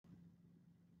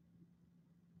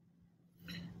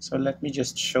So let me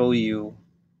just show you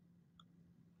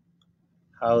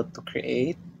how to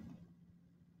create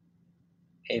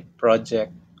a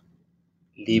project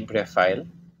Libre file.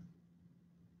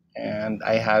 And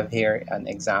I have here an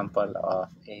example of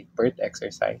a PERT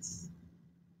exercise.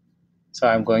 So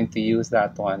I'm going to use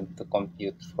that one to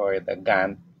compute for the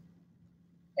GANTT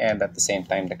and at the same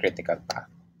time the critical path.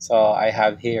 So I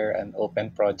have here an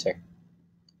open project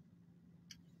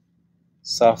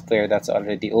software that's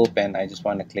already open. I just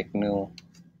want to click new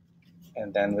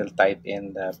and then we'll type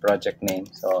in the project name.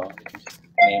 So you can just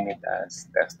name it as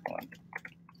test one.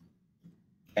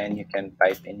 And you can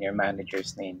type in your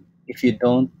manager's name. If you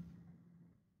don't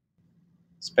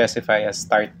specify a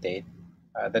start date,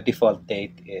 the default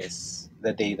date is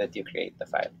the day that you create the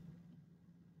file.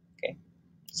 Okay,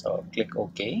 so click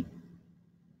OK.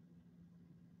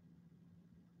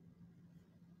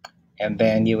 And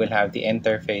then you will have the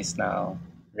interface now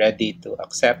ready to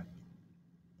accept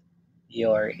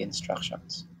your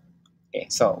instructions. Okay,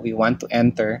 so we want to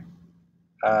enter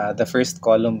the first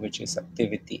column, which is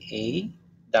activity A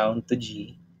down to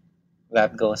G.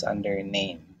 That goes under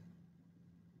name.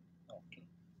 Okay,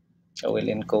 so we'll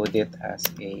encode it as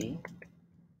A,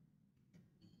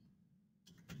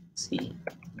 C,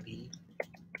 B,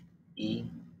 E,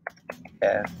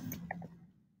 F,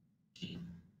 G.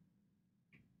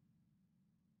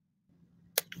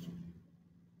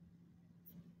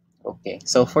 Okay,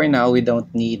 so for now we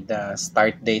don't need the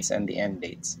start dates and the end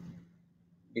dates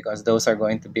because those are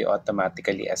going to be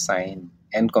automatically assigned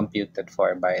and computed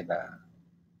for by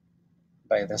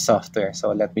the software.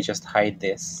 So let me just hide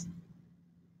this.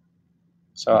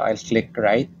 So I'll click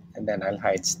right and then I'll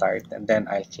hide start and then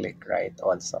I'll click right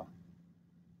also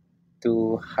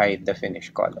to hide the finish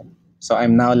column. So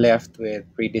I'm now left with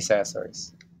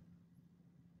predecessors.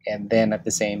 And then at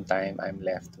the same time, I'm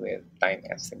left with time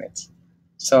estimates.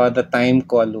 So the time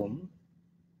column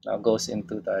now goes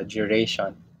into the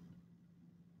duration.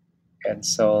 And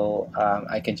so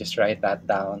I can just write that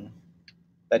down.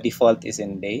 The default is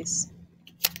in days.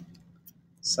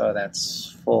 So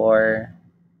that's 4,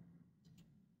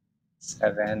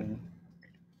 7,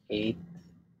 8,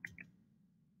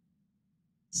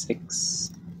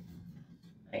 6,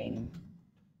 9,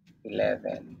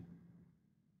 11,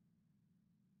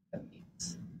 8.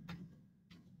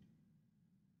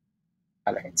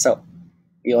 All right, so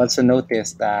we also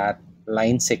notice that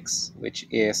line 6, which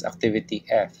is activity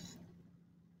F,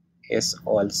 is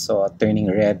also turning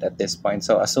red at this point.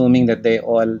 So assuming that they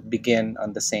all begin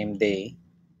on the same day,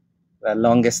 the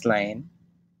longest line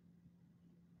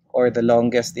or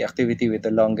the activity with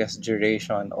the longest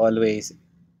duration always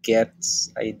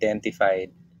gets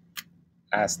identified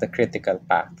as the critical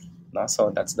path. No? So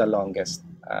that's the longest.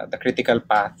 The critical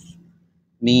path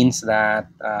means that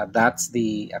that's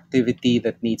the activity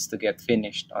that needs to get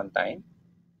finished on time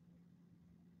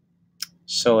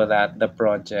so that the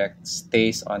project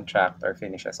stays on track or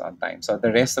finishes on time. So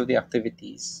the rest of the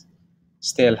activities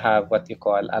still have what you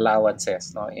call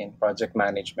allowances. No? In project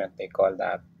management, they call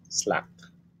that slack.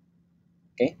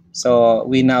 Okay, so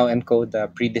we now encode the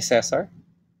predecessor.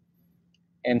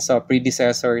 And so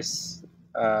predecessors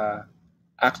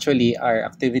actually are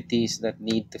activities that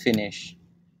need to finish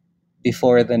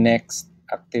before the next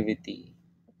activity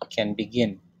can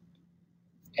begin.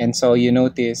 And so you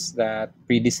notice that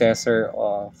predecessor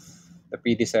of the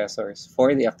predecessors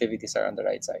for the activities are on the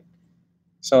right side.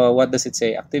 So what does it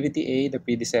say? Activity A, the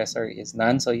predecessor is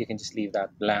none, so you can just leave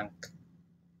that blank.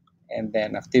 And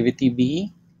then activity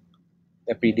B,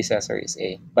 the predecessor is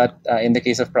A. But in the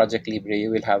case of ProjectLibre,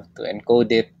 you will have to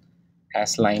encode it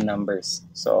as line numbers.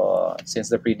 So since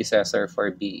the predecessor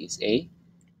for B is A,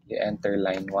 you enter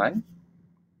line 1.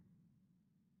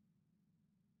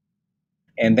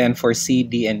 And then for C,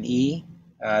 D, and E,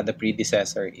 the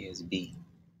predecessor is B.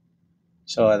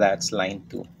 So that's line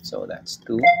 2. So that's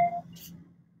 2.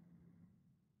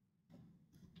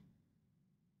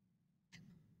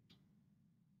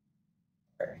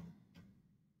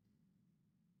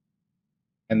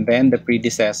 And then the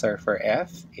predecessor for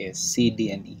F is C,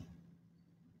 D, and E.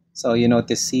 So you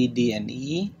notice C, D, and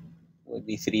E would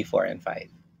be 3, 4, and 5.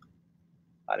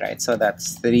 All right, so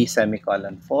that's 3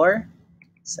 semicolon 4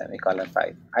 semicolon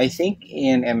 5. I think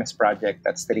in MS Project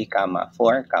that's 3 comma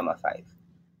 4 comma 5.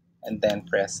 And then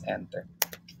press enter.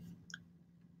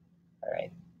 All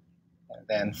right. And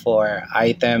then for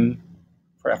item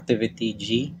for activity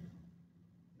G,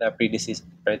 the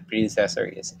predecessor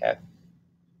is F.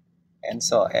 And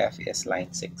so F is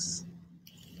line 6.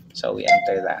 So we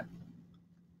enter that.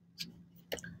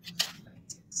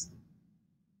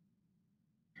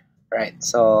 Right,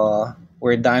 so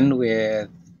we're done with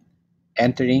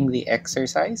entering the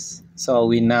exercise. So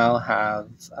we now have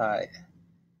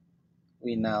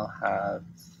the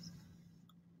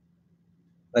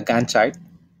Gantt chart.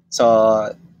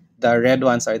 So the red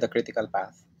ones are the critical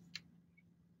path.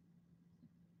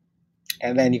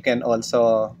 And then you can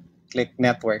also click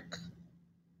network.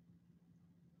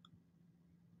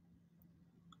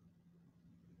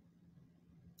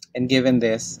 And given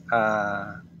this,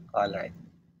 all right.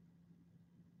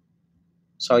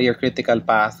 So your critical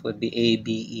path would be A,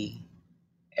 B, E,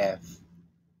 F,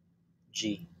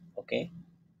 G. Okay.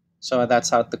 So that's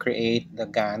how to create the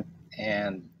Gantt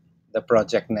and the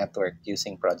project network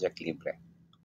using Project Libre.